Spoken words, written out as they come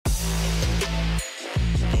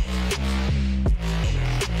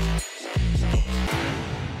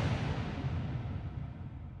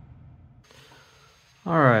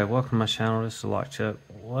Alright, welcome to my channel. This is Lockchuck.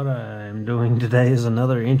 What I am doing today is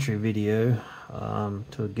another entry video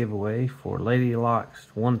to a giveaway for Lady Locks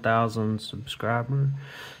 1000 subscriber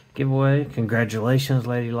giveaway. Congratulations,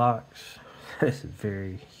 Lady Locks. This is a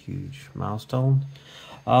very huge milestone.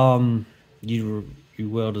 You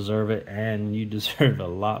well deserve it, and you deserve a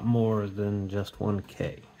lot more than just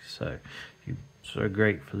 1K. So you're so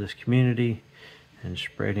great for this community and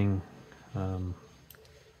spreading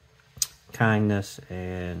kindness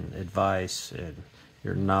and advice and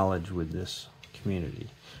your knowledge with this community,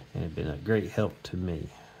 and it's been a great help to me.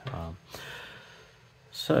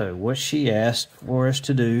 So what she asked for us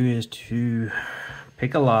to do is to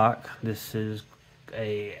pick a lock. This is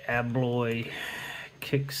a Abloy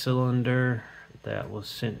kick cylinder that was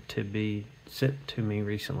sent to me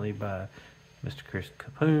recently by Mr. Chris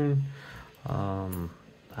Capoon. I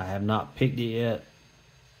have not picked it yet,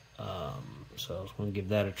 so I was going to give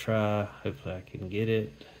that a try. Hopefully I can get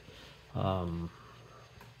it.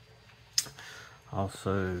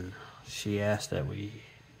 Also, she asked that we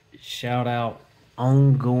shout out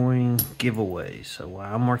ongoing giveaways. So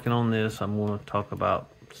while I'm working on this, I'm going to talk about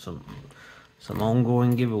some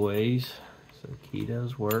ongoing giveaways. So key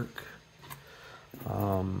does work.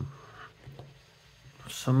 Some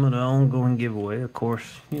of the ongoing giveaway, of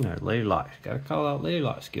course, you know, Lady Locks. Got to call out Lady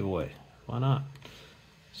Locks giveaway. Why not?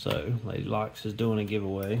 So Lady Locks is doing a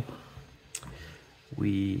giveaway.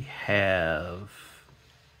 We have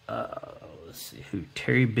let's see who,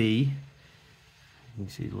 Terry B. You can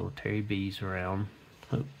see little Terry B's around.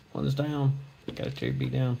 Oh, one is down. Got a Terry B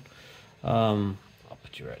down. I'll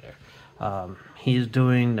put you right there. He is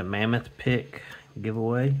doing the Mammoth Pick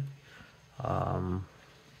giveaway.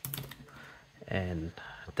 And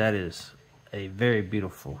that is a very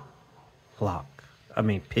beautiful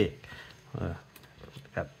pick.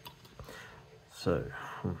 So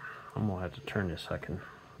I'm gonna have to turn this so I can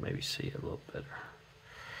maybe see it a little better.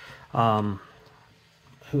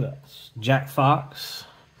 Who else? Jack Fox.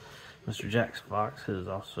 Mr. Jack Fox is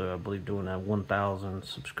also, I believe, doing a 1000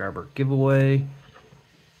 subscriber giveaway.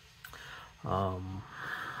 That's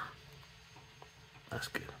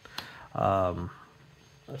good.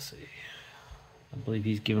 Let's see. I believe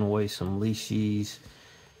he's giving away some leashes.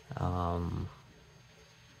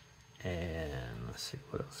 And let's see,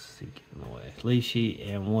 what else is he giving away?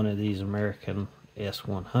 Leashy and one of these American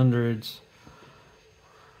S100s.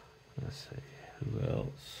 Let's see, who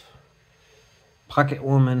else? Pocket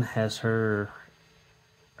Woman has her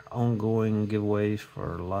ongoing giveaways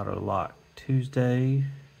for Lotto Lock Tuesday.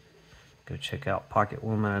 Go check out Pocket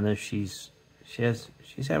Woman. I know she's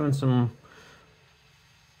having some.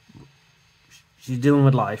 She's dealing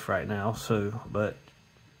with life right now, so but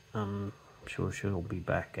I'm sure she'll be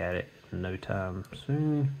back at it in no time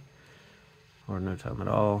soon, or no time at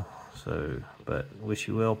all. So, but wish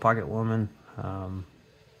you well, Pocket Woman.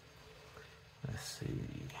 Let's see,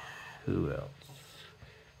 who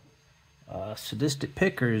else? Sadistic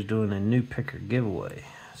Picker is doing a new picker giveaway.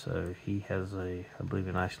 So he has I believe,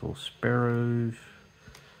 a nice little Sparrows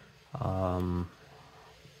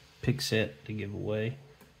pick set to give away.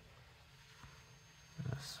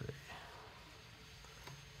 Let's see.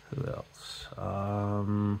 Who else?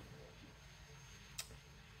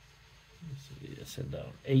 Let's see. I said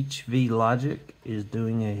HV Logic is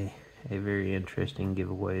doing a very interesting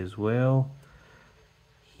giveaway as well.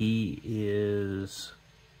 He is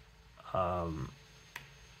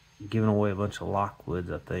giving away a bunch of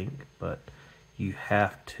Lockwoods, I think, but you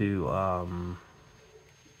have to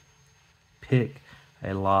pick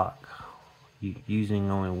a lock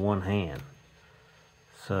using only one hand.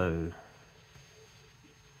 So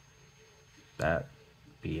that'd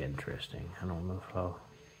be interesting. I don't know if I'll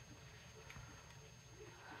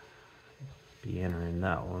be entering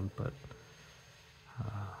that one, but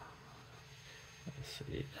let's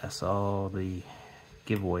see. That's all the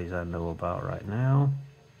giveaways I know about right now.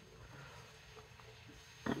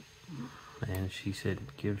 And she said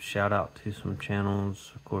give shout out to some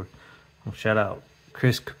channels. Of course, I'll shout out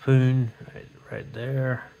Chris Capoon right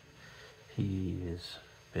there. He has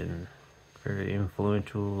been very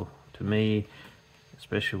influential to me,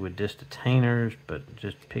 especially with disc detainers, but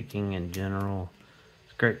just picking in general.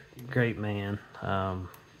 It's great man.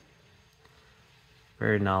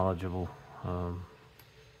 Very knowledgeable. So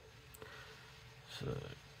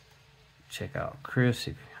check out Chris.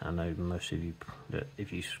 I know most of you,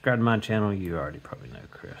 if you subscribe to my channel, you already probably know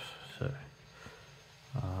Chris. So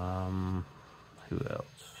who else?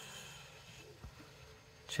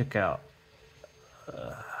 Check out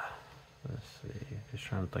let's see, just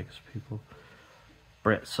trying to think of some people.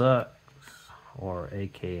 Brett Sucks, or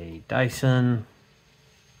aka Dyson.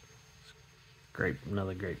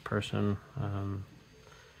 another great person.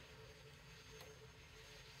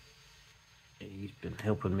 He's been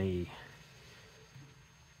helping me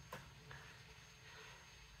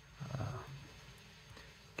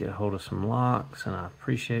get a hold of some locks, and I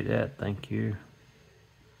appreciate that. Thank you.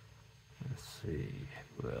 Let's see,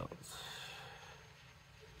 who else?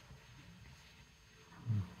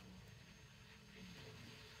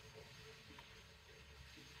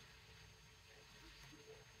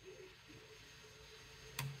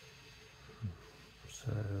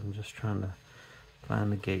 So I'm just trying to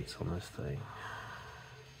find the gates on this thing.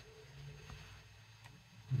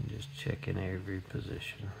 And just checking every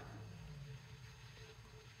position.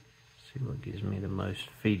 See what gives me the most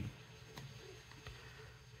feedback.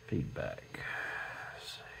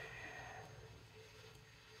 Let's see.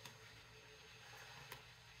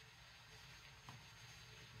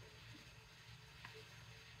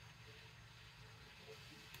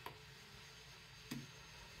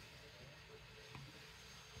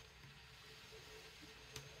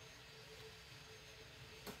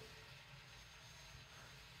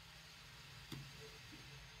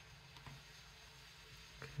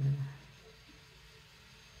 Okay.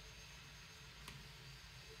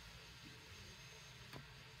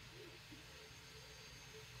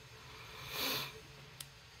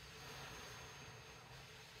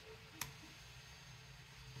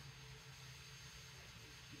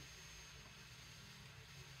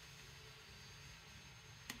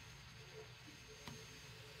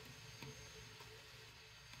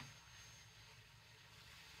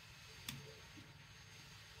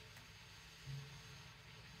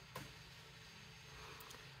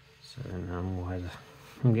 So now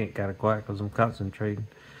I'm getting kind of quiet because I'm concentrating.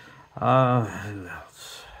 Who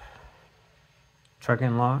else?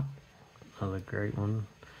 Trucking Lock, another great one.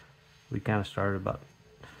 We kind of started I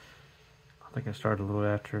think I started a little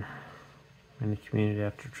after in the community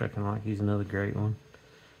after Trucking Lock. He's another great one.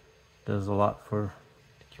 Does a lot for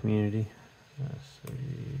the community. Let's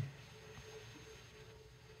see.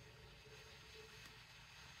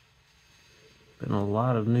 Been a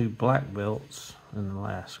lot of new black belts in the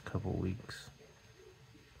last couple weeks,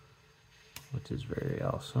 which is very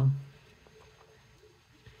awesome.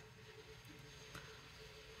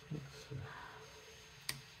 Let's see.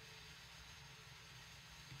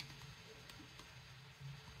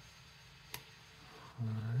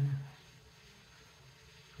 Alright.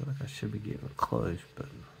 I feel like I should be getting close, but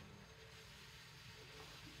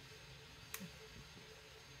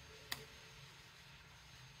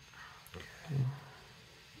okay.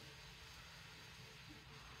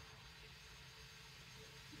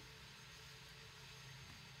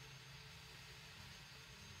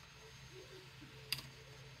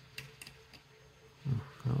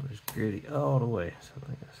 Oh, there's gritty all the way, so I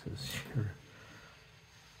think this is sure.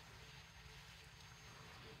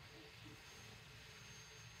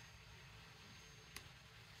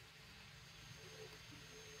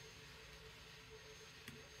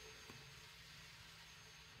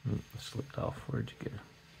 I slipped off. Where'd you go?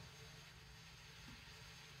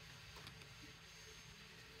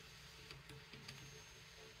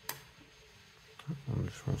 That one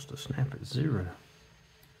just wants to snap at 0.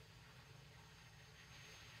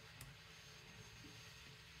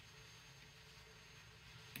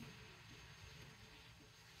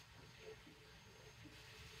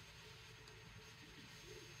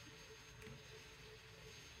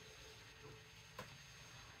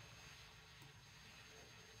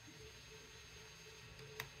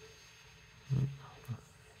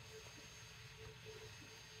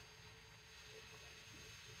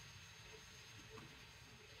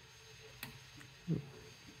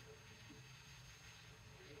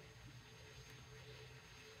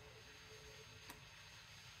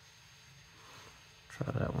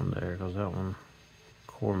 Try that one there, because that one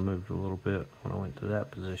core moved a little bit when I went to that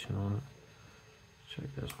position on it.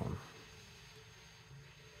 Check this one.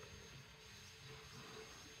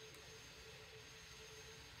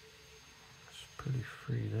 It's pretty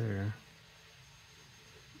free there.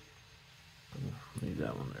 Leave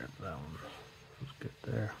that one there, but that one was good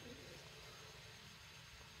there.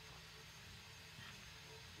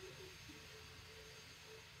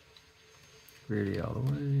 Gritty all the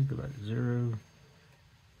way, go back to 0.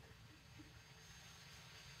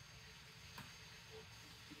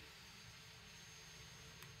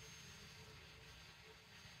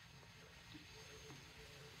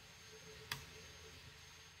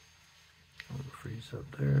 Freeze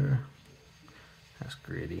up there. That's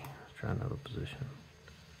gritty. Let's try another position.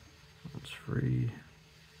 One's free.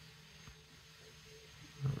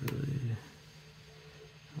 Not really.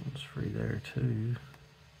 One's free there too.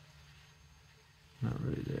 Not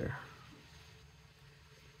really there.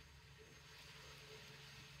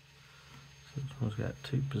 one's got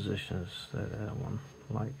two positions that one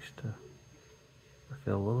likes to. I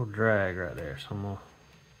feel a little drag right there, so I'm gonna,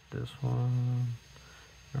 this one,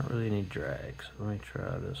 not really any drag, so let me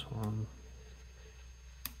try this one.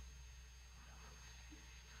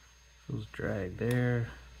 Feels drag there,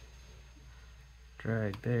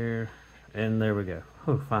 and there we go.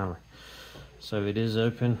 Oh, finally. So it is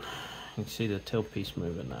open. You can see the tailpiece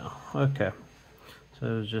moving now. Okay, so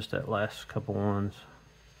it was just that last couple ones.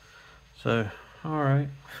 So, all right,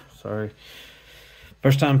 sorry.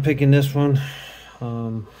 First time picking this one.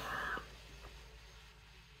 I'll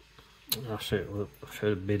show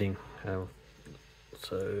the bidding.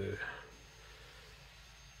 So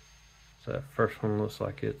that first one looks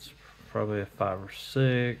like it's probably a 5 or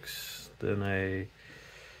 6, then a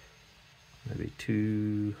maybe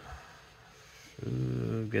 2,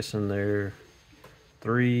 guessing they're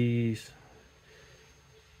 3s.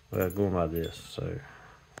 Well, going by this, so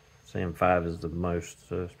saying 5 is the most,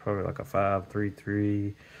 so it's probably like a 5, 3,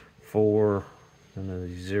 3, 4, and then a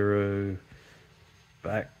 0,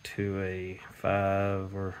 back to a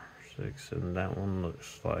 5 or 6, and that one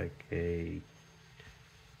looks like a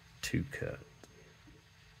 2 cut.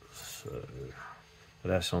 So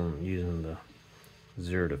that's on using the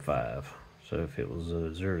 0 to 5. So if it was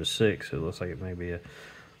a 0 to 6, it looks like it may be a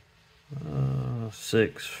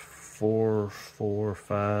 6, 4, 4,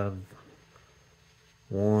 5,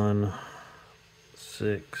 1,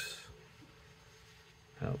 6.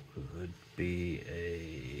 That would be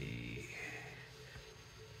a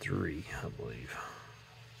 3, I believe.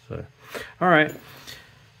 So, all right.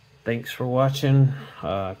 Thanks for watching.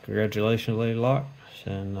 Congratulations, Lady Locks,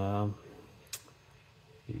 and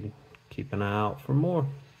you keep an eye out for more.